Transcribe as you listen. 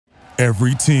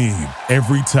Every team,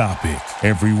 every topic,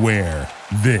 everywhere.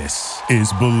 This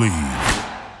is Believe.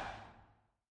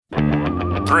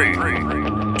 3, 2,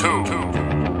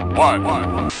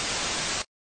 1.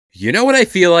 You know what I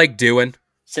feel like doing?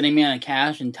 Sitting me on a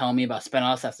couch and telling me about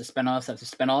spinoffs after spinoffs after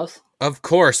spinoffs? Of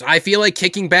course. I feel like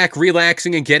kicking back,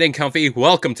 relaxing, and getting comfy.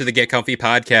 Welcome to the Get Comfy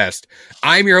podcast.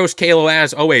 I'm your host, Kalo,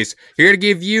 as always, here to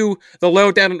give you the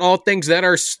lowdown on all things that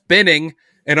are spinning,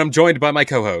 and I'm joined by my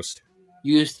co-host.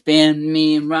 You spin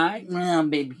me right round,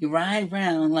 baby, right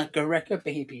round, like a record,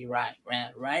 baby, right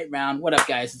round. What up,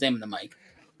 guys? It's Aim the mic.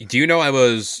 Do you know I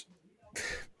was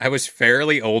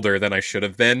fairly older than I should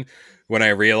have been when I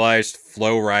realized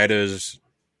Flo Rida's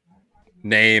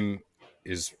name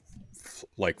is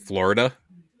like Florida?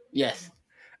 Yes.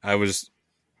 I was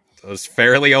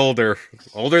fairly older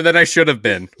than I should have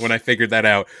been when I figured that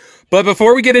out. But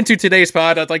before we get into today's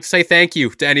pod, I'd like to say thank you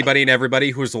to anybody and everybody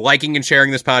who's liking and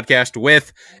sharing this podcast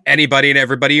with anybody and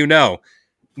everybody you know.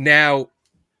 Now,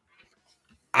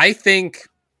 I think,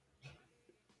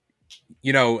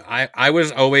 you know, I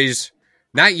was always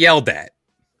not yelled at.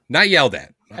 I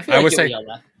would say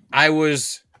I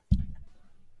was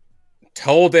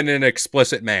told in an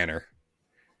explicit manner.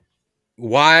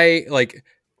 Why, like,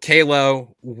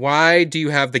 Kalo, why do you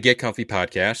have the Get Comfy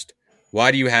podcast?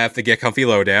 Why do you have the Get Comfy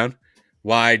Lowdown?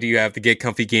 Why do you have the Get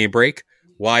Comfy Game Break?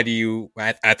 Why do you,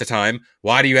 at the time,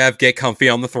 why do you have Get Comfy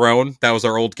on the Throne? That was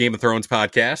our old Game of Thrones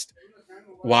podcast.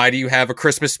 Why do you have a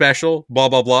Christmas special? Blah,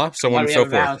 blah, blah. So on and so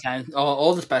forth.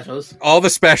 All the specials. All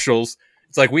the specials.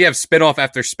 It's like we have spinoff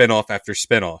after spinoff after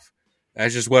spinoff.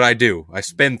 That's just what I do. I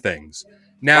spin things.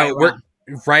 Now,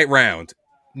 right round.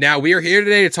 Now, we are here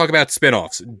today to talk about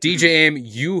spinoffs. DJ Aim,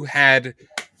 you had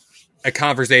a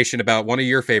conversation about one of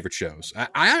your favorite shows.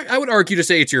 I would argue to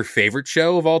say it's your favorite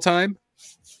show of all time.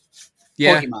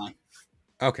 Yeah. Pokemon.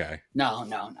 Okay. No.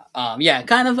 Yeah,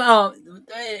 kind of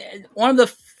one of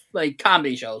the like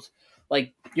comedy shows.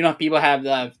 Like, you know, people have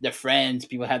their Friends,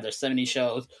 people have their 70s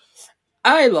shows.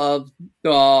 I love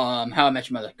How I Met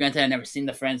Your Mother. Granted, I've never seen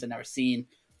the Friends, I've never seen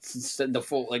the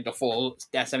full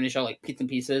that 70s show, like bits and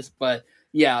pieces. But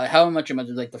yeah, How I Met Your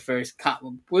Mother is like the first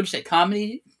would you say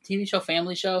comedy TV show,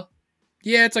 family show?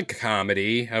 Yeah, it's a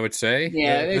comedy, I would say.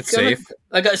 Yeah, it's safe.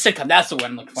 Like a sitcom. That's the word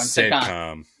I'm looking for.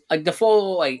 Sitcom. Like the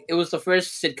full, like it was the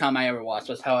first sitcom I ever watched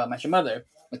was How I Met Your Mother,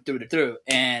 like through to through.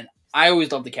 And I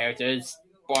always loved the characters.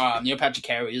 Neil Patrick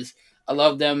Harris. I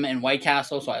love them in White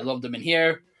Castle, so I love them in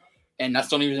here. And that's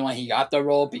the only reason why he got the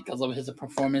role, because of his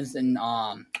performance in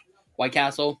White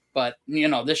Castle. But, you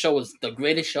know, this show was the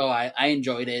greatest show. I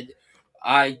enjoyed it.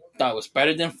 I thought it was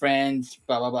better than Friends,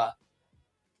 blah, blah, blah.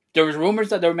 There was rumors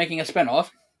that they were making a spinoff,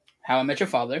 How I Met Your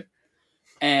Father.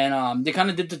 And they kind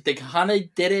of did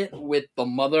it with the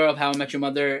mother of How I Met Your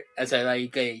Mother as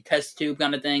a test tube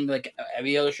kind of thing, like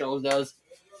every other show does.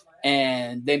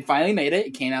 And they finally made it.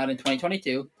 It came out in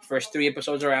 2022. First 3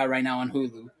 episodes are out right now on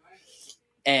Hulu.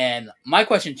 And my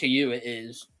question to you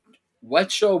is,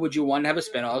 what show would you want to have a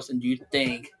spinoff, and do you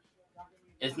think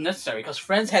is necessary? Because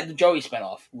Friends had the Joey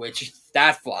spinoff, which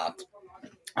that flopped,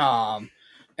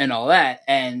 and all that.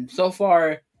 And so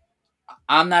far,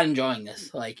 I'm not enjoying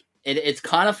this. Like, it's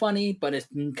kind of funny, but it's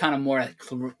kind of more like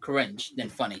cringe than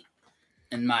funny,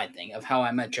 in my thing, of How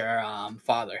I Met Your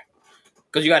Father.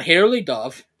 Because you got Hilary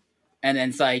Duff, and then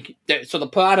it's like, so the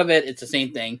plot of it, it's the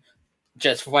same thing,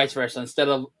 just vice versa. Instead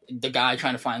of the guy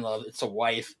trying to find love, it's a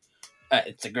wife,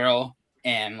 it's a girl,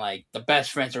 and like the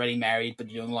best friend's already married, but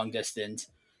doing long distance,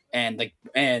 and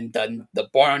the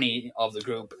Barney of the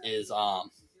group is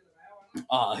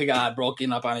he got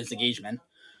broken up on his engagement,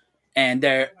 and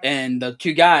the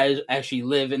 2 guys actually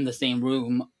live in the same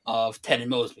room of Ted and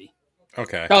Mosby.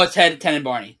 Okay. No, it's Ted and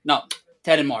Barney. No,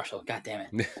 Ted and Marshall. God damn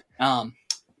it.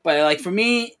 But like for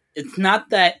me, it's not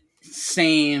that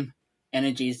same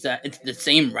energy. It's the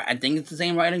same. I think it's the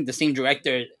same writing. The same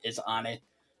director is on it,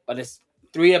 but it's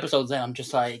 3 episodes in. I'm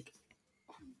just like,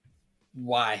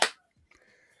 why?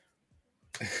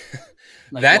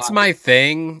 Like, that's why? My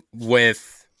thing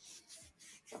with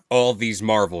all these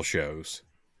Marvel shows.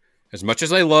 As much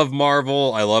as I love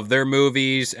Marvel, I love their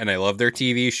movies, and I love their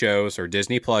TV shows or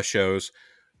Disney Plus shows,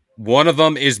 one of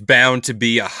them is bound to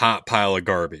be a hot pile of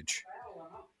garbage.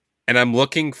 And I'm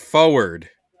looking forward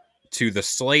to the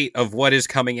slate of what is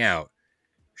coming out.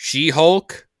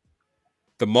 She-Hulk,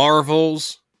 the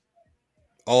Marvels,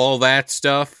 all that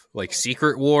stuff, like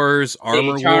Secret Wars,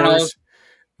 Armor Wars.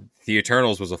 The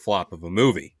Eternals was a flop of a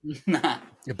movie.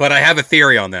 But I have a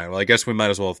theory on that. Well, I guess we might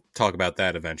as well talk about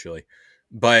that eventually.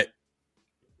 But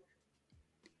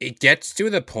it gets to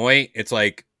the point, it's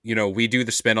like, you know, we do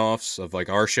the spinoffs of like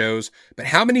our shows, but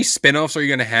how many spinoffs are you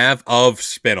going to have of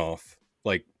spinoff?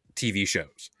 Like TV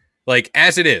shows. Like,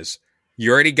 as it is,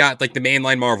 you already got like the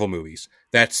mainline Marvel movies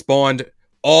that spawned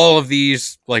all of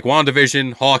these, like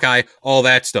WandaVision, Hawkeye, all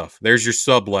that stuff. There's your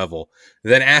sub level.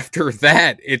 Then after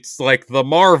that, it's like the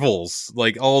Marvels,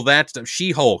 like all that stuff.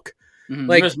 She-Hulk.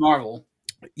 Like, Miss Marvel.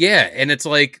 yeah, and it's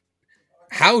like,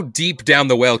 how deep down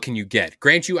the well can you get?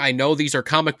 Grant you, I know these are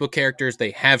comic book characters.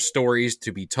 They have stories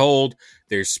to be told.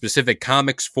 There's specific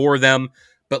comics for them.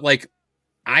 But like,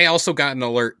 I also got an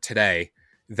alert today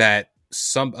that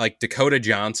some like Dakota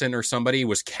Johnson or somebody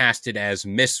was casted as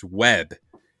Miss Webb,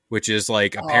 which is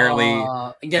like apparently.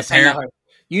 Yes, I know her.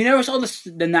 You never saw the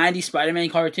 '90s Spider-Man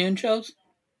cartoon shows?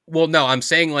 Well, no, I'm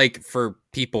saying like for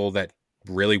people that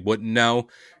really wouldn't know,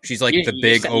 she's like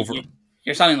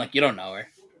You're sounding like you don't know her.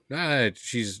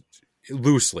 She's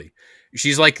loosely.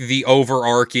 She's like the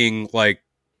overarching like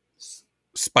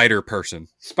spider person,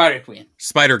 Spider Queen,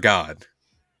 Spider God,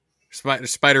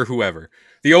 Spider whoever.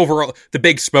 The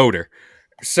big spoder.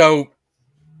 So,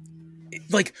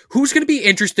 like, who's going to be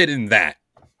interested in that?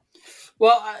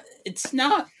 Well, it's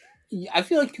not. I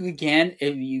feel like you can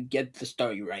if you get the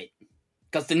story right,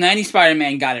 because the '90s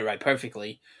Spider-Man got it right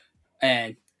perfectly,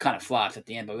 and kind of flopped at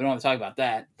the end. But we don't want to talk about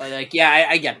that. But like, yeah,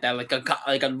 I get that. Like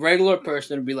a regular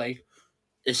person would be like,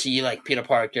 is she like Peter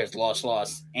Parker's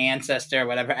lost ancestor or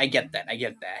whatever? I get that.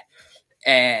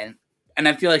 And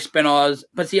I feel like spinoffs.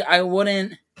 But see, I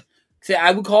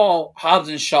would call Hobbs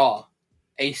and Shaw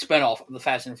a spinoff of the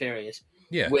Fast and Furious.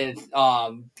 Yeah. With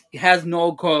it has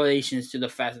no correlations to the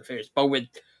Fast and Furious, but with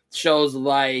shows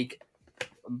like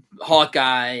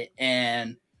Hawkeye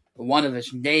and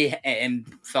WandaVision, and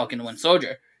Falcon and Winter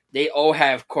Soldier, they all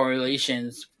have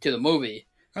correlations to the movie.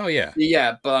 Oh yeah.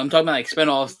 Yeah, but I'm talking about like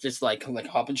spinoffs, just like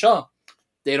Hobbs and Shaw.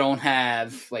 They don't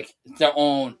have like their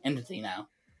own entity now.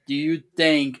 Do you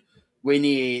think we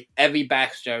need every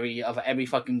backstory of every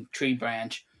fucking tree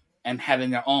branch and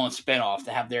having their own spinoff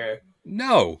to have their...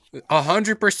 No,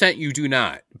 100% you do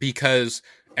not, because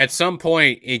at some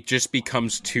point it just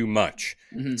becomes too much.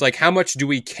 Mm-hmm. It's like, how much do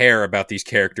we care about these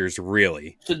characters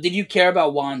really? So did you care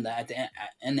about Wanda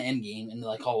in the end game? And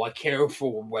like, oh, I care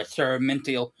for what's her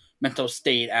mental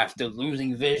state after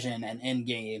losing Vision and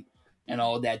Endgame and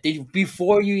all that.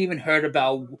 Before you even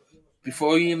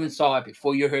saw it,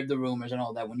 before you heard the rumors and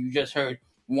all that, when you just heard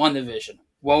WandaVision,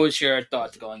 what was your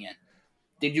thoughts going in?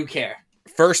 Did you care?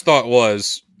 First thought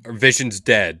was, Vision's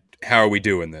dead. How are we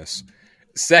doing this?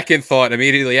 Second thought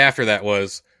immediately after that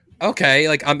was, okay,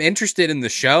 like I'm interested in the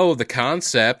show, the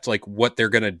concept, like what they're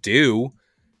going to do,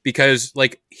 because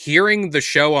like hearing the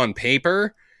show on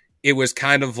paper, it was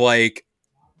kind of like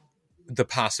the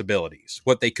possibilities,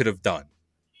 what they could have done.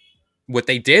 What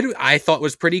they did, I thought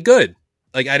was pretty good.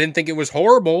 Like I didn't think it was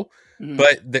horrible,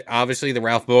 but obviously the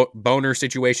Ralph Boner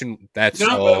situation, that's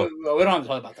all. We don't have to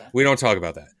talk about that. We don't talk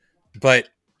about that. But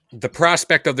the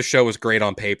prospect of the show was great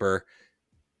on paper.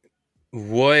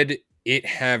 Would it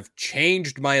have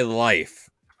changed my life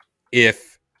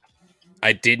if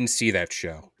I didn't see that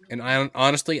show? And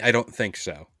honestly, I don't think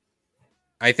so.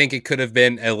 I think it could have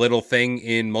been a little thing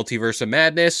in Multiverse of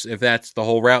Madness, if that's the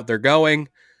whole route they're going.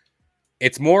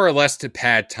 It's more or less to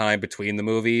pad time between the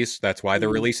movies. That's why they're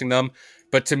releasing them.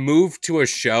 But to move to a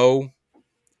show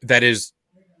that is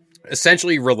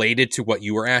essentially related to what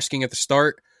you were asking at the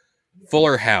start,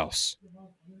 Fuller House.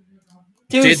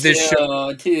 Did this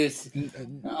show?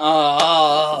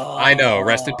 I know.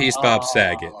 Rest in peace, Bob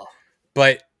Saget.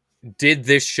 But did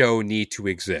this show need to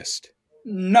exist?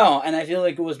 No, and I feel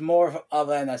like it was more of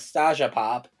a nostalgia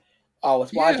pop. I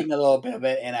was watching a little bit of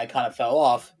it, and I kind of fell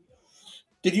off.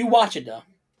 Did you watch it though?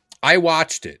 I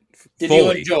watched it. Did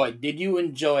you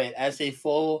enjoy it as a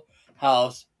Fuller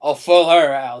House,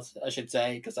 I should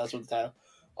say, because that's what the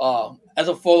title. As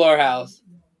a Fuller House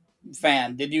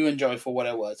fan, did you enjoy it for what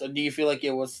it was, or do you feel like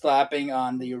it was slapping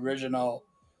on the original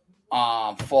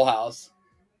Full House?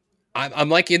 I'm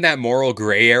like in that moral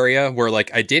gray area where like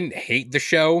I didn't hate the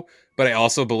show, but I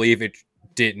also believe it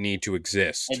didn't need to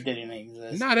exist. It didn't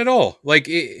exist. Not at all. Like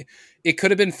it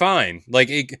could have been fine. Like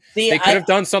they could have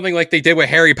done something like they did with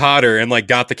Harry Potter and like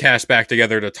got the cast back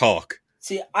together to talk.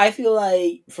 See, I feel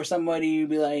like for somebody to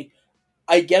be like,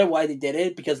 I get why they did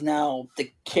it, because now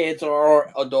the kids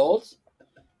are adults,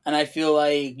 and I feel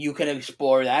like you can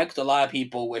explore that, because a lot of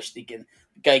people wish they can,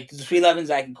 like 311,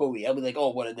 Zach and Cody, I'll be like, oh,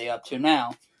 what are they up to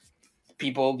now?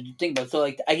 People think about it. So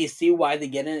like I can see why they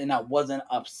get it, and I wasn't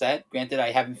upset. Granted,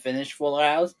 I haven't finished Fuller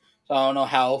House, so I don't know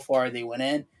how far they went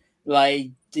in. Like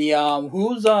the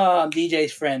who's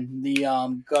DJ's friend, the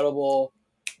guttuble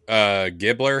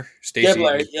Gibbler, Stacey.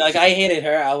 Gibbler. Like I hated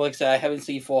her. Alex, I haven't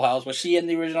seen Full House. Was she in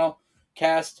the original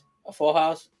cast of Full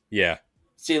House? Yeah.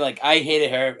 See, like, I hated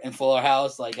her in Fuller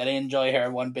House. Like, I didn't enjoy her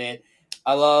one bit.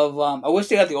 I love. I wish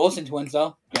they got the Olsen twins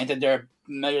though. Granted, they're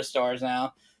mega stars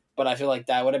now, but I feel like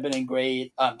that would have been a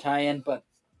great tie-in. But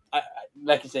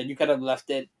like I said, you could have left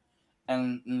it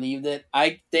and leave it.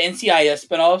 The NCIS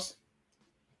spinoffs,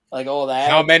 like all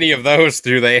that. How many of those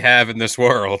do they have in this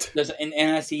world? There's an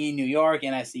NIC New York,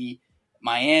 NIC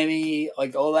Miami,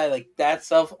 like all that, like that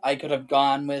stuff. I could have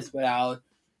gone with without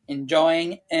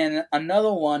enjoying. And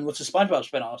another one was the SpongeBob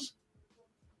spinoffs.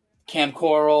 Camp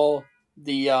Coral,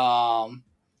 the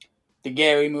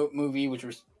Gary movie, which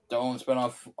was the own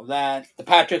spinoff of that. The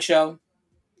Patrick Show,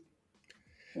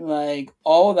 like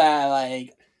all that.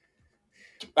 Like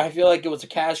I feel like it was a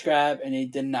cash grab, and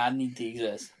it did not need to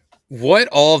exist. What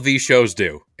all of these shows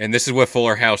do, and this is what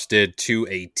Fuller House did to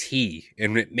a T,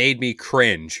 and it made me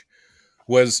cringe,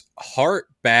 was harp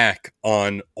back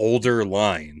on older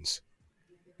lines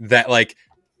that like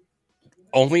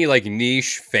only like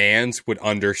niche fans would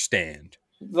understand.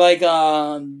 Like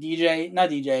DJ,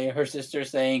 not DJ, her sister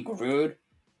saying rude.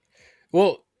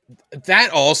 Well,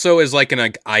 that also is like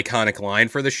an iconic line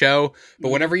for the show, but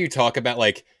whenever you talk about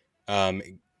like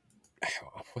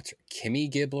what's her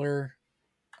Kimmy Gibbler?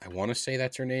 I want to say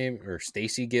that's her name, or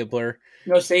Stacy Gibbler.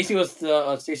 No, Stacy was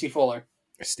Stacy Fuller.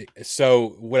 So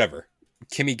whatever,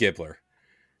 Kimmy Gibbler.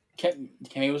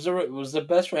 Kimmy was the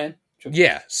best friend.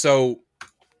 Yeah, so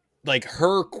like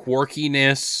her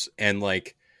quirkiness and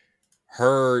like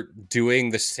her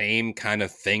doing the same kind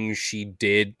of things she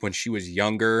did when she was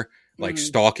younger, like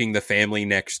stalking the family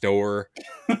next door.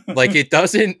 Like it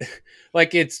doesn't,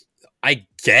 like it's, I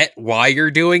get why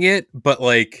you're doing it, but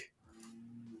like,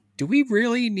 do we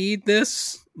really need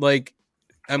this? Like,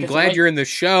 I'm glad you're in the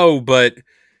show, but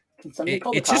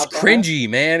it's just cringy,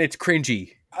 man. It's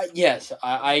cringy. Yes,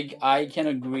 I can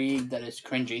agree that it's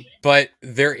cringy. But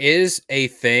there is a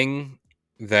thing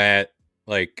that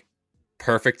like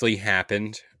perfectly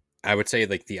happened. I would say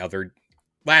like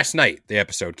last night the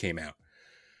episode came out.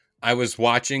 I was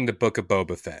watching the Book of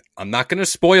Boba Fett. I'm not going to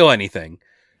spoil anything.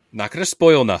 I'm not going to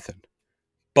spoil nothing.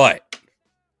 But,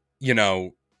 you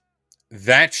know,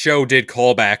 that show did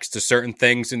callbacks to certain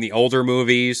things in the older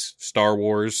movies, Star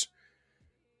Wars,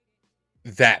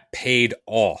 that paid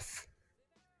off.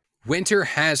 Winter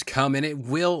has come and it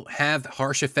will have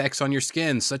harsh effects on your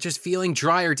skin, such as feeling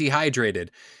dry or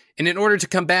dehydrated. And in order to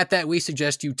combat that, we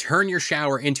suggest you turn your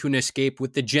shower into an escape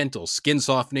with the gentle,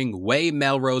 skin-softening Way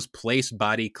Melrose Place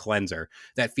Body Cleanser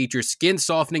that features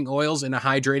skin-softening oils in a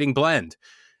hydrating blend.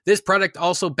 This product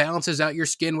also balances out your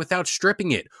skin without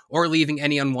stripping it or leaving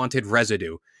any unwanted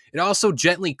residue. It also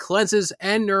gently cleanses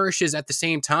and nourishes at the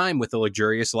same time with a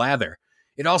luxurious lather.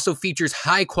 It also features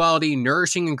high-quality,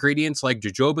 nourishing ingredients like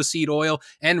jojoba seed oil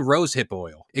and rosehip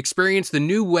oil. Experience the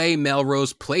new Way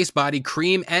Melrose Place Body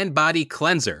Cream and Body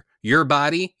Cleanser. Your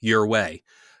body, your way.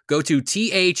 Go to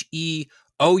THEOUAI.com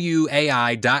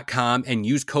and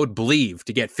use code BELIEVE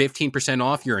to get 15%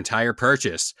 off your entire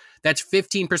purchase. That's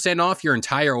 15% off your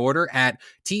entire order at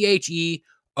THEOUAI.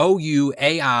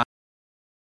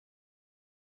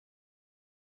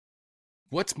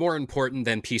 What's more important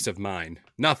than peace of mind?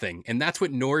 Nothing. And that's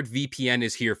what NordVPN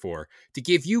is here for, to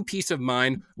give you peace of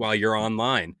mind while you're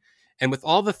online. And with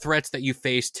all the threats that you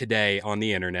face today on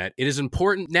the internet, it is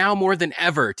important now more than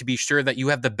ever to be sure that you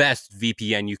have the best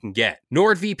VPN you can get.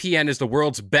 NordVPN is the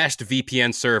world's best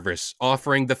VPN service,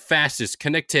 offering the fastest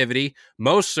connectivity,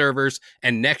 most servers,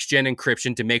 and next-gen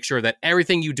encryption to make sure that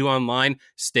everything you do online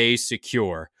stays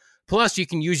secure. Plus, you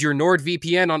can use your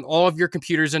NordVPN on all of your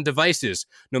computers and devices,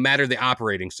 no matter the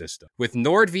operating system. With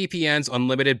NordVPN's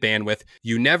unlimited bandwidth,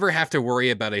 you never have to worry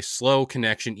about a slow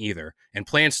connection either, and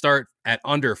plans start at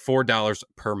under $4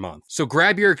 per month. So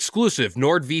grab your exclusive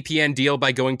NordVPN deal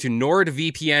by going to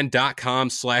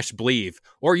nordvpn.com/believe,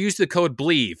 or use the code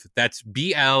BELIEVE, that's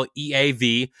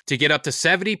BLEAV, to get up to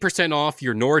 70% off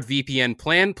your NordVPN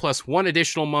plan plus one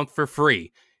additional month for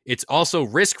free. It's also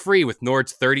risk-free with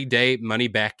Nord's 30-day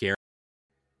money-back guarantee.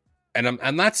 And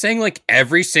I'm not saying like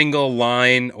every single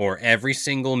line or every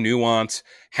single nuance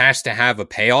has to have a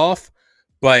payoff,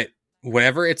 but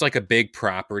whenever it's like a big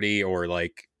property or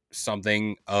like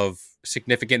something of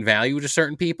significant value to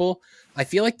certain people, I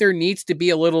feel like there needs to be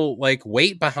a little like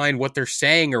weight behind what they're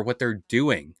saying or what they're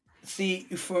doing. See,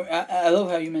 I love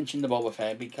how you mentioned the Boba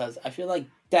Fett, because I feel like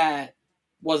that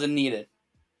wasn't needed.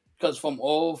 Because for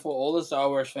all the Star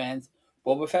Wars fans,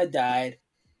 Boba Fett died,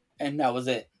 and that was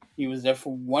it. He was there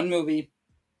for one movie,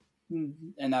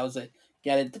 and that was it.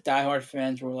 Get it? The diehard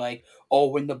fans were like,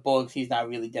 "Oh, in the books, he's not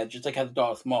really dead." Just like how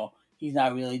Darth Maul, he's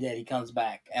not really dead. He comes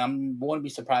back, and I wouldn't be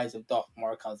surprised if Darth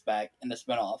Maul comes back in the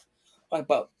spinoff. But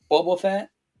Boba Fett,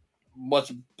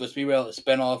 let's be real, a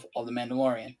spinoff of The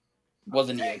Mandalorian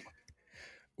wasn't needed.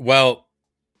 Well,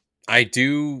 I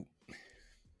don't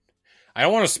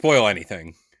want to spoil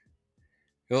anything.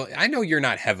 Well, I know you're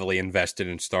not heavily invested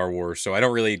in Star Wars, so I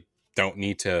don't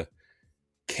need to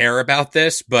care about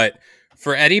this, but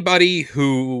for anybody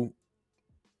who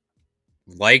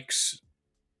likes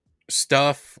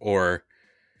stuff or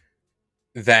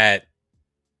that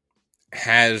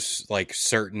has like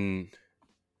certain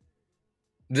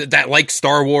that likes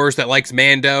Star Wars, that likes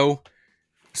Mando,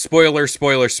 spoiler.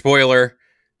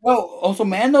 Well, also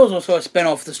Mando's also a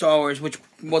spinoff of the Star Wars, which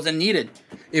wasn't needed.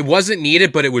 It wasn't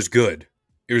needed, but it was good.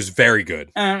 It was very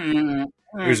good. It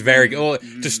was very good. Well,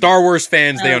 to Star Wars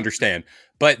fans, they understand.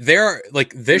 But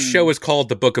this show is called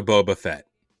The Book of Boba Fett.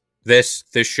 This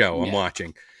show I'm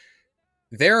watching.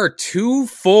 There are two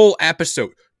full episodes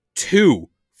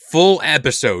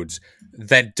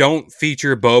that don't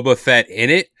feature Boba Fett in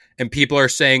it, and people are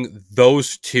saying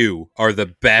those two are the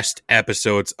best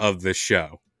episodes of the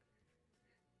show.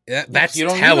 That's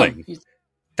telling.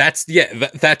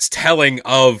 That's telling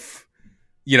of,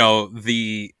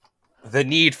 the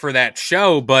need for that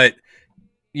show, but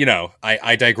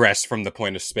I digress from the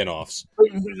point of spinoffs.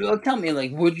 Tell me,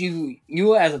 like, would you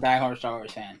as a diehard Star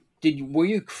Wars fan, were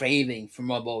you craving for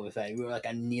more Boba Fett? You were like,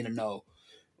 I need to know.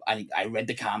 I read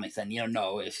the comics. I need to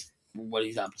know what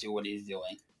he's up to, what he's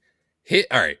doing.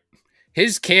 All right,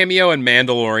 his cameo in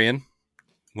Mandalorian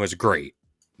was great.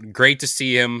 Great to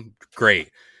see him. Great.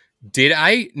 Did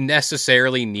I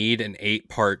necessarily need an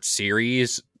 8-part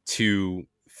series to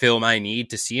fill my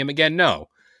need to see him again? No.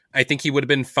 I think he would have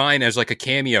been fine as like a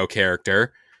cameo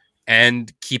character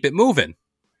and keep it moving.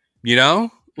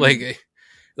 Mm-hmm.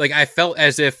 Like I felt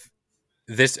as if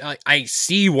this, I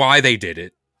see why they did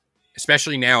it,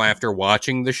 especially now after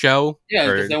watching the show.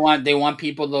 Yeah, because they want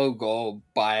people to go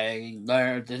buy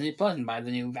their Disney Plus and buy the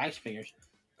new action figures.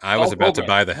 I was about to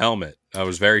buy the helmet. I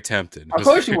was very tempted. Of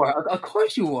course you were. Of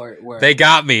course you were. They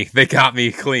got me. They got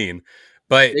me clean.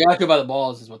 But they got you by the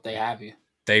balls is what they have you.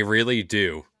 They really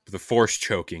do. The Force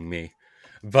choking me.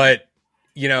 But,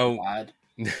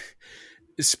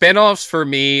 spinoffs for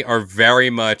me are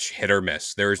very much hit or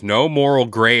miss. There is no moral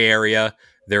gray area.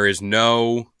 There is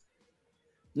no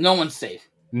one's safe.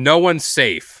 No one's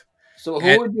safe. So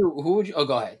who would you oh,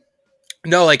 go ahead.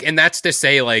 No, and that's to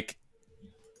say,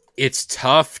 it's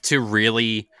tough to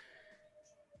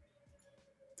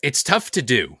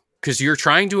do because you're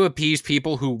trying to appease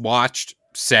people who watched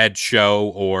said show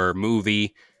or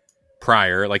movie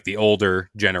prior, like the older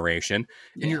generation,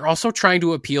 and you're also trying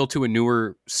to appeal to a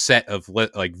newer set of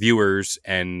viewers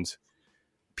and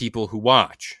people who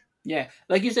watch. Yeah,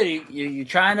 like you said, you're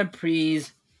trying to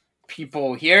please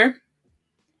people here,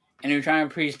 and you're trying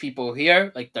to please people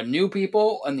here, like the new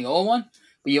people and the old one.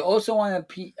 But you also want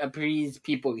to appease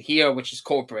people here, which is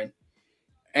corporate.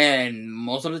 And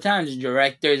most of the times, the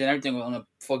directors and everything want to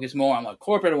focus more on what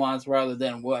corporate wants rather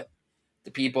than what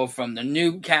the people from the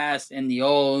new cast and the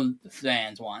old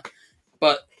fans want.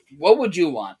 But what would you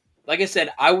want? Like I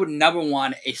said, I would never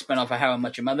want a spinoff of How I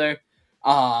Met Your Mother.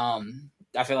 I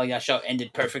feel like that show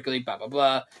ended perfectly, blah, blah,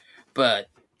 blah. But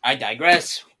I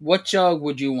digress. What show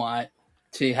would you want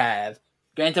to have?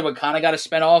 Granted, we kind of got a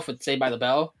spinoff with Saved by the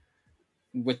Bell,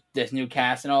 with this new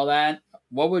cast and all that.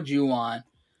 What would you want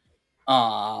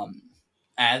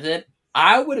as it?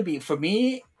 I would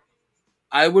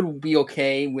be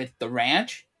okay with The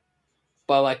Ranch,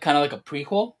 but kind of like a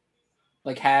prequel,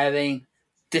 like having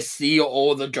to see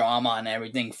all the drama and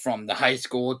everything from the high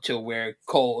school to where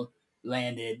Cole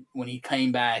landed when he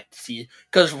came back to see.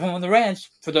 Because from The Ranch,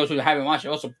 for those who haven't watched it,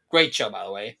 also a great show, by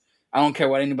the way. I don't care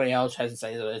what anybody else has to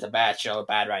say. It's a bad show,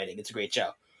 bad writing. It's a great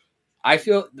show. I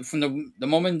feel from the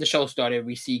moment the show started,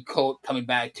 we see Colt coming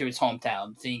back to his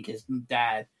hometown, seeing his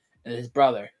dad and his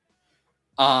brother.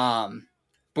 But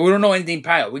we don't know anything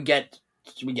prior. We get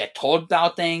told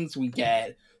about things. We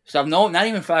get stuff. No, not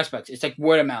even flashbacks. It's like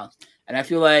word of mouth. And I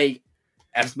feel like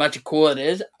as much cool it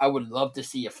is, I would love to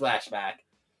see a flashback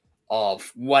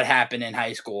of what happened in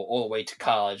high school all the way to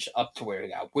college up to where we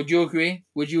got. Would you agree?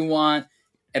 Would you want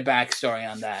a backstory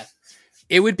on that?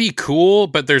 It would be cool,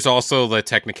 but there's also the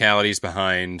technicalities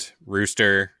behind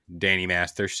Rooster, Danny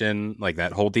Masterson, like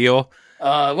that whole deal.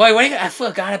 I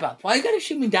forgot about. Why you gotta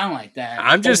shoot me down like that?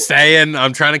 I'm just saying.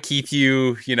 I'm trying to keep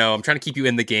you. I'm trying to keep you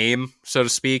in the game, so to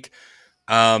speak.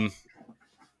 I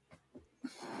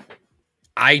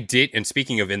did, and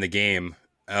speaking of in the game,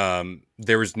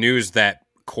 there was news that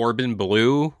Corbin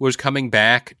Blue was coming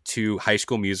back to High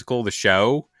School Musical, the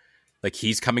show. Like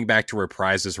he's coming back to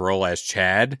reprise his role as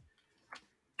Chad.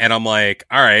 And I'm like,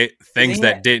 all right, things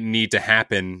that didn't need to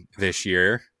happen this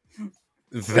year.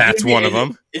 That's one of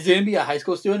them. Is he gonna be a high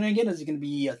school student again? Is he gonna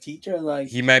be a teacher? Like,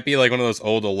 He might be like one of those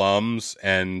old alums.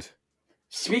 And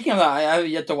speaking of that, I have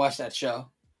yet to watch that show.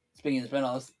 Speaking of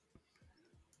spinoffs,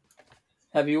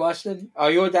 have you watched it? Are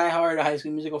you a diehard High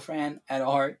School Musical fan at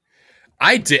heart?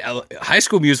 I did. High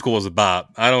School Musical was a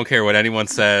bop. I don't care what anyone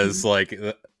says. Like,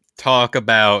 talk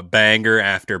about banger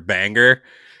after banger.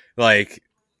 Like,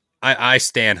 I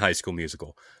stand High School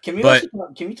Musical. Can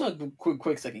we talk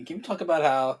quick second? Can we talk about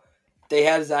how they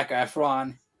had Zac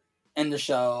Efron in the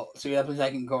show, so you have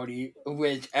Zack and Cody,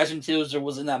 which Ashton Kutcher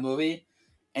was in that movie,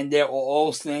 and they were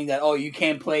all saying that, oh, you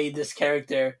can't play this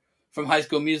character from High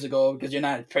School Musical because you're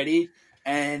not pretty.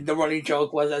 And the running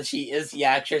joke was that she is the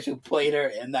actress who played her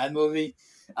in that movie.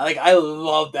 I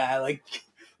love that. Like,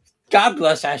 God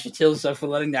bless Ashton Kutcher for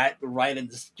letting that write in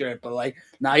the script. But like,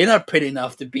 nah, you're not pretty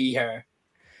enough to be her.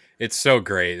 It's so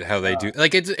great how they do.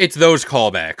 Like, it's those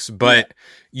callbacks. But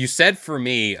you said for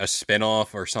me a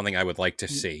spinoff or something I would like to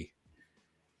see.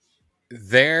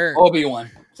 Obi-Wan.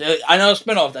 So I know a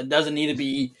spinoff that doesn't need to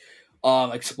be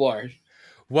explored.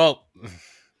 Well,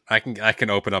 I can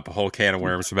open up a whole can of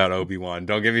worms about Obi-Wan.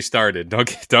 Don't get me started. Don't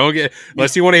get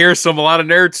unless you want to hear a lot of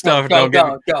nerd stuff.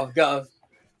 Go.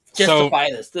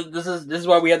 Justify this. This is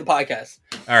why we have the podcast.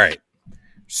 All right.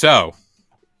 So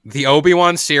the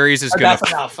Obi-Wan series is going to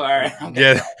enough. All right.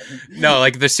 Yeah. No,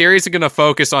 like the series is going to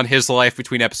focus on his life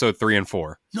between episode 3 and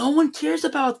 4. No one cares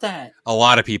about that. A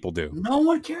lot of people do. No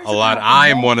one cares. I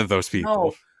am one of those people.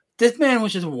 No. This man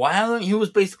was just wilding. He was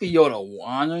basically Yoda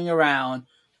wandering around.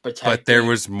 But there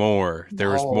was more. There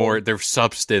was more. There's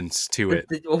substance to it.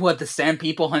 The sand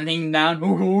people hunting him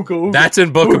down? That's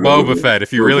in Book of Boba Fett.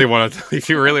 If you really want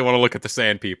to look at the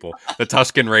sand people, the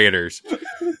Tusken Raiders.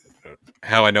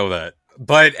 How I know that.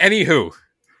 But anywho,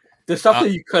 the stuff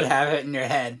that you could have it in your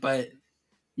head, but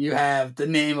you have the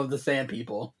name of the sand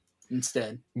people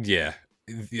instead. Yeah,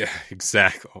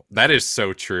 exactly. That is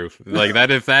so true. Like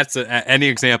that. If that's any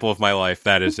example of my life,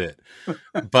 that is it.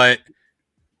 But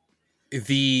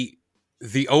the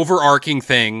overarching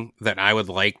thing that I would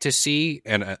like to see,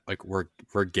 and like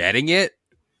we're getting it,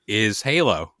 is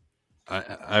Halo.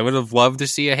 I would have loved to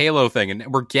see a Halo thing, and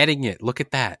we're getting it. Look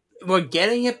at that. We're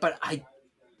getting it, but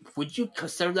would you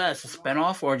consider that as a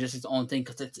spinoff or just its own thing?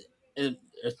 Because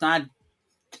it's not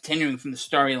continuing from the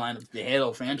storyline of the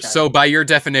Halo franchise. So by your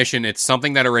definition, it's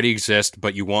something that already exists,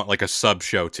 but you want like a sub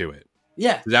show to it.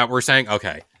 Yeah, is that what we're saying?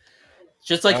 Okay,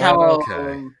 just like how.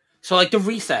 So, like, The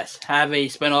Recess have a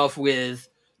spinoff with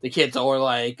the kids, or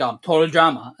like Total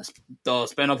Drama. The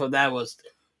spinoff of that was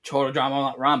Total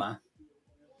Drama Rama.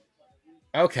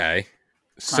 Okay,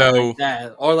 so like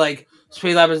that. Or like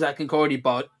Sweet Lab Zack and Cody,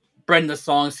 but Brenda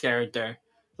Song's character,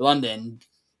 London,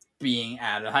 being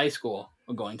out of high school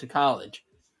or going to college.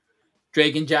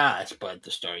 Drake and Josh, but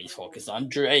the story is focused on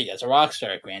Drake as a rock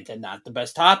star. Granted, not the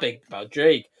best topic about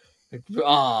Drake.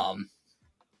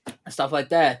 Stuff like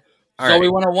that. Zoe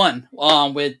 101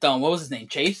 with what was his name?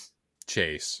 Chase.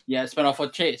 Yeah, spinoff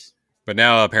with Chase. But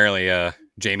now apparently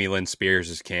Jamie Lynn Spears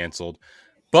is canceled.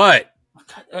 But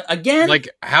again, like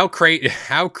how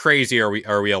crazy are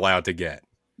we allowed to get?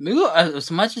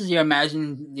 As much as the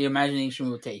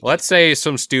imagination will take. Let's say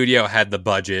some studio had the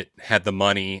budget, had the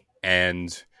money, and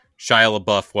Shia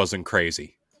LaBeouf wasn't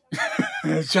crazy.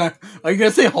 Are you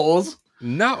gonna say holes?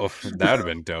 No, that would have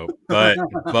been dope.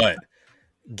 But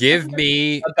give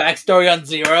me a backstory on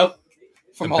Zero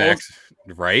from holes.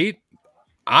 Right?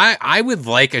 I would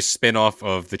like a spin-off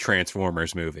of the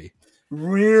Transformers movie.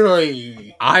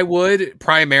 Really? I would,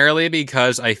 primarily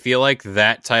because I feel like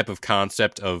that type of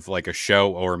concept of like a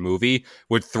show or a movie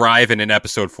would thrive in an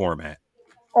episode format.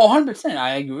 Oh, 100%.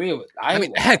 I agree with I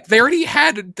mean, heck, they already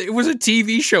had, it was a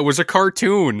TV show, it was a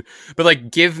cartoon. But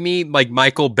like, give me like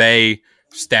Michael Bay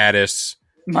status.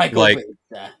 Bay.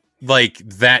 Like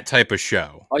that type of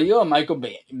show. Are you a Michael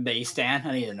Bay stan?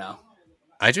 I need to know.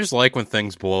 I just like when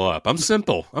things blow up. I'm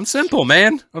simple,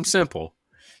 man. I'm simple.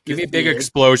 Give me a big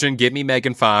explosion. Give me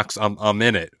Megan Fox. I'm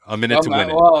in it. I'm in it to win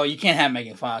it. Oh, you can't have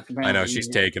Megan Fox. Apparently. I know she's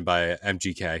taken by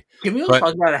MGK. Can we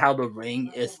talk about how the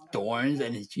ring is thorns,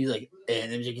 and she's like,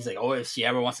 and MGK's like, oh, if she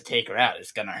ever wants to take her out,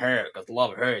 it's gonna hurt because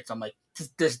love hurts. I'm like,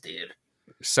 this dude.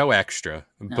 So extra.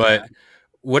 But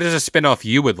what is a spinoff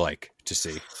you would like to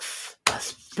see? A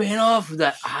spinoff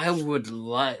that I would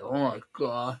like. Oh my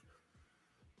god.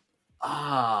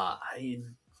 I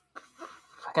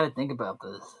gotta think about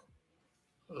this.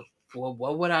 Well,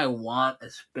 what would I want a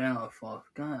spinoff of?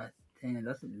 God damn,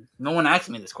 no one asked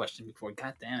me this question before.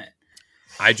 God damn it!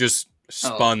 I just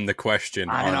spun the question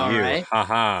on you. Right?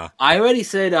 Haha. I already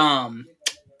said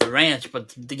the ranch, but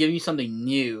to give you something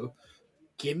new,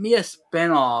 give me a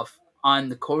spinoff on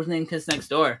the Codename Kids Next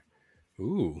Door.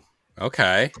 Ooh.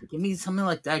 Okay. Give me something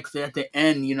like that, because at the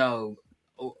end,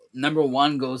 number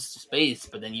one goes to space,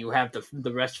 but then you have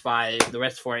the rest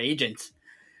four agents,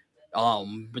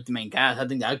 with the main cast. I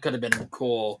think that could have been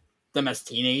cool. Them as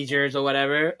teenagers or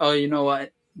whatever. Oh, you know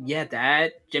what? Yeah,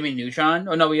 that Jimmy Neutron.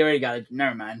 Oh no, we already got it.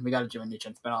 Never mind. We got a Jimmy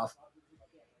Neutron spinoff.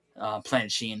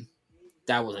 Planet Sheen.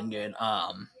 That wasn't good.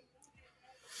 I'm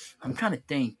trying to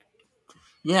think.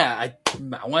 Yeah,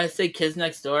 I want to say Kids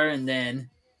Next Door, and then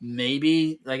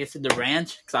maybe, like I said, the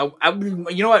Ranch. Because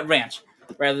you know what, Ranch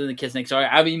rather than Kids Next Door.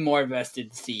 I'd be more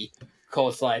invested to see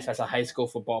Cole's life as a high school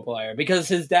football player, because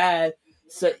his dad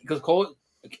said, because Cole,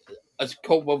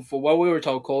 for what we were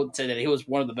told, Cole said that he was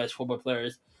one of the best football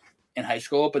players in high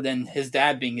school. But then his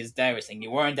dad, being his dad, was saying you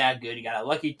weren't that good. You got a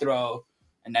lucky throw,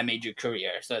 and that made your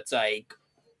career. So it's like,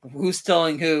 who's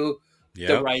telling who?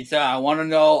 The right side. I want to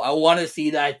know. I want to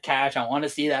see that catch. I want to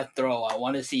see that throw. I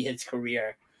want to see his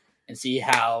career and see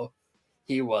how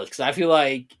he was. Because I feel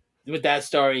like with that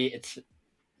story, it's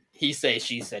he say,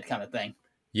 she said kind of thing.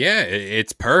 Yeah,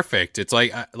 it's perfect. It's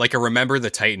like a Remember the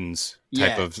Titans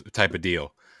type of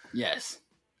deal. Yes.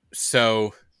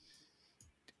 So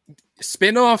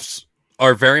spinoffs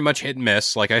are very much hit and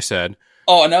miss, like I said.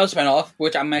 Oh, another spinoff,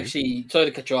 which I'm actually sorry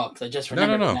to cut you off because I just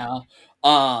remembered it now.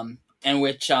 And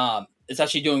which it's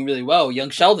actually doing really well. Young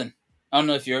Sheldon. I don't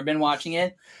know if you've ever been watching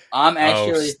it. I'm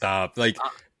actually stop. Like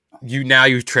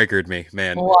you triggered me,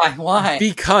 man. Why?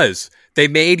 Because they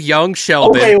made Young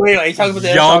Sheldon. Oh, wait. You talking about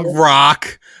the Young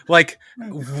Rock? Like,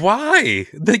 why?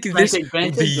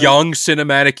 The Young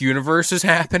Cinematic Universe is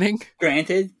happening.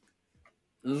 Granted,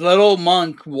 Little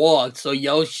Monk walked, so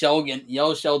Young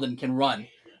Sheldon can run.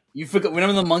 You forget?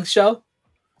 Remember the Monk show?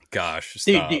 Gosh,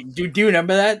 stop. Do you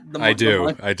remember that? I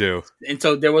do. And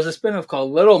so there was a spinoff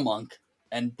called Little Monk,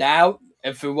 and that,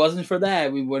 if it wasn't for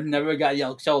that, we would never got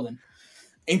Young Sheldon.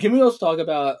 And can we also talk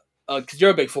about, because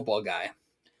you're a big football guy,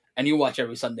 and you watch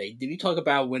every Sunday, did you talk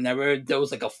about whenever there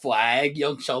was like a flag,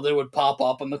 Young Sheldon would pop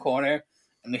up on the corner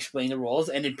and explain the rules,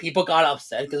 and then people got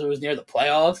upset because it was near the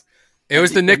playoffs? It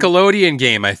was the Nickelodeon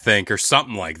game, I think, or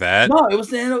something like that. No, it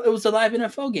was a live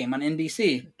NFL game on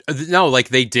NBC. No, like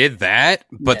they did that,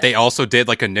 but they also did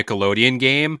like a Nickelodeon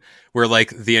game where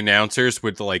like the announcers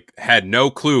would like had no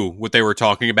clue what they were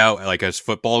talking about, like as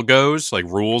football goes, like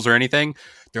rules or anything.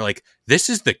 They're like, this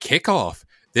is the kickoff.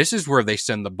 This is where they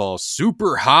send the ball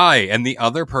super high and the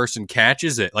other person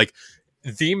catches it. Like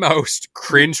the most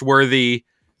cringeworthy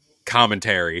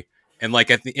commentary. And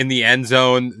like in the end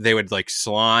zone, they would like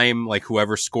slime like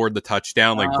whoever scored the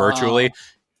touchdown, like virtually.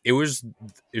 It was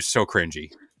so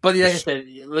cringy. But like I said,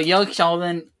 like Young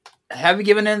Sheldon, have you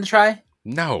given it a try?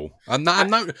 No, I'm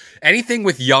not. Anything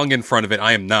with Young in front of it,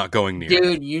 I am not going near.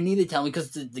 Dude, you need to tell me,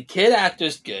 because the kid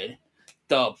actor's good,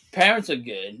 the parents are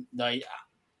good. Like,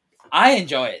 I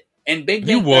enjoy it. And Big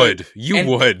Bang you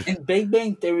would. And Big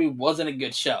Bang Theory wasn't a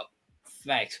good show.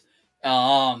 Facts.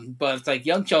 But it's like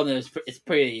Young Sheldon it's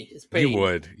pretty. You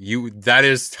would. That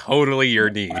is totally your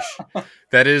niche.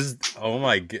 That is, oh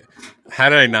my god. How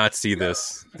did I not see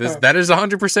this? That is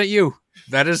 100% you.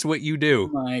 That is what you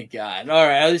do. Oh my god. All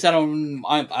right. At least I'm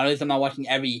not watching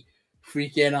every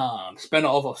freaking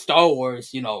spinoff of Star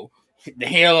Wars, the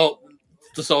Halo,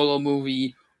 the Solo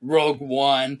movie, Rogue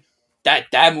One.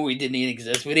 That movie didn't even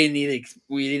exist. We didn't need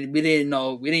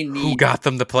who got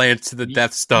them the plans to the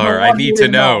Death Star. I need to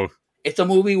know. It's a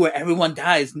movie where everyone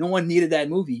dies. No one needed that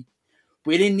movie.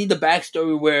 We didn't need the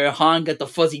backstory where Han got the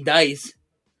fuzzy dice.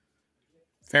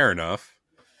 Fair enough.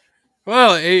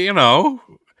 Well,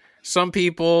 some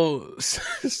people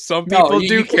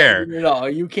do care. No,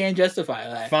 you can't justify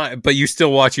that. Fine, but you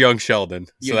still watch Young Sheldon.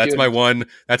 So that's my one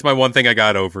thing I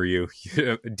got over you.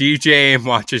 DJ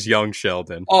watches Young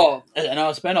Sheldon. Oh, and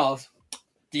our spinoff,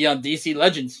 the DC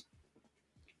Legends.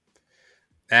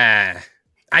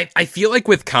 I feel like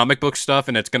with comic book stuff,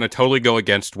 and it's going to totally go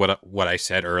against what I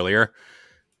said earlier,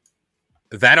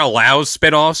 that allows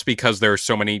spinoffs because there are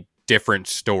so many different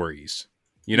stories,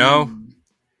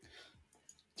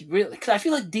 Really? Because I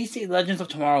feel like DC Legends of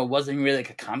Tomorrow wasn't really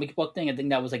like a comic book thing. I think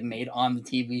that was like made on the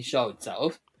TV show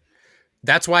itself.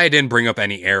 That's why I didn't bring up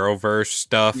any Arrowverse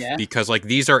stuff, because like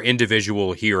these are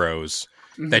individual heroes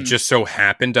that just so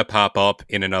happen to pop up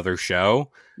in another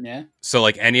show. Yeah. So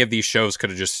like any of these shows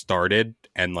could have just started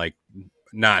and like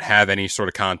not have any sort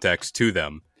of context to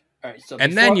them. All right. So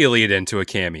then you lead into a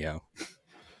cameo.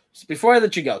 So before I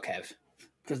let you go, Kev,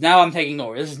 because now I'm taking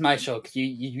over. This is my show because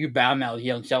you badmouth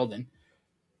Young Sheldon.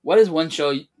 What is one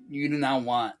show you do not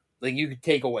want, like you could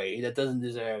take away, that doesn't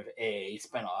deserve a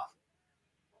spinoff?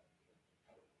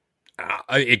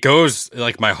 It goes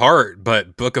like my heart,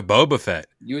 but Book of Boba Fett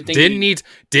You would think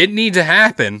didn't need to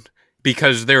happen.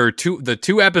 because the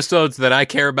two episodes that I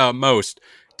care about most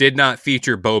did not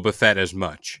feature Boba Fett as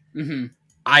much. Mm-hmm.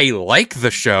 I like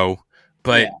the show,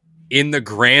 but in the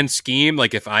grand scheme,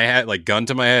 like if I had like gun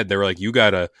to my head, they were like, you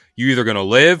either gonna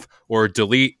live or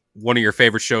delete one of your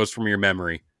favorite shows from your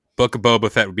memory. Book of Boba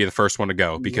Fett would be the first one to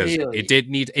go because it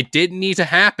didn't need to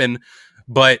happen,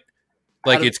 but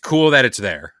like it's cool that it's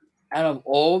there. Out of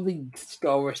all the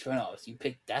Star Wars spinoffs you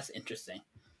picked, that's interesting.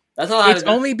 It's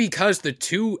only because the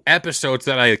two episodes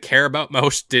that I care about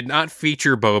most did not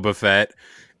feature Boba Fett,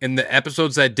 and the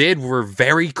episodes that did were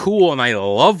very cool, and I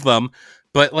love them,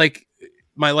 but like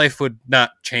my life would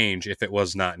not change if it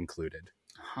was not included.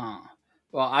 Huh.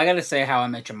 Well, I gotta say How I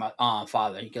Met Your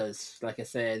Father, because, like I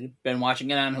said, been watching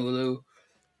it on Hulu,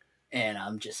 and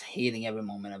I'm just hating every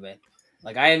moment of it.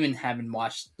 Like, I haven't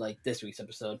watched, like, this week's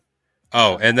episode.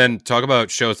 Oh, and then talk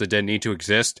about shows that didn't need to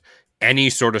exist. Any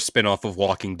sort of spinoff of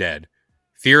Walking Dead.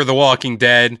 Fear the Walking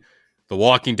Dead, The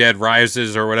Walking Dead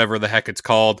Rises, or whatever the heck it's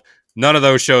called. None of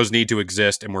those shows need to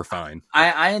exist, and we're fine.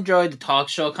 I enjoyed the talk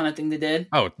show kind of thing they did.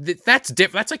 Oh, that's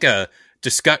different.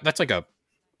 That's like a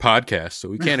podcast, so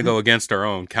we can't go against our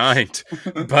own kind.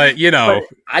 But But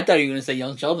I thought you were going to say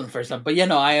Young Sheldon first time. But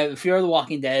I Fear the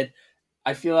Walking Dead.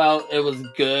 I feel like it was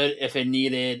good if it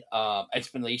needed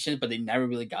explanations, but they never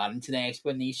really got into the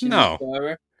explanation. No,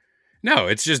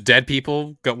 it's just dead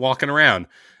people walking around.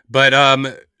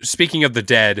 But speaking of the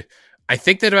dead, I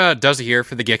think that does it here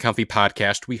for the Get Comfy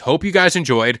podcast. We hope you guys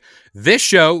enjoyed. This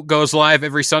show goes live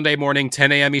every Sunday morning,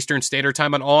 10 a.m. Eastern Standard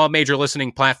Time on all major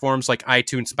listening platforms like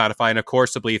iTunes, Spotify, and of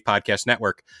course, the Believe Podcast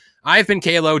Network. I've been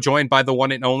Kalo, joined by the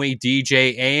one and only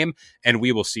DJ Aim, and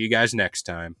we will see you guys next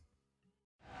time.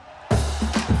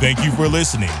 Thank you for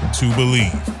listening to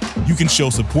Believe. You can show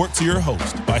support to your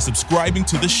host by subscribing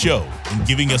to the show and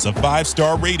giving us a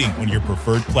 5-star rating on your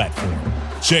preferred platform.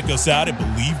 Check us out at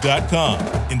Believe.com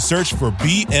and search for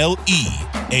BLEAV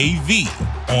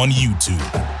on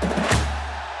YouTube.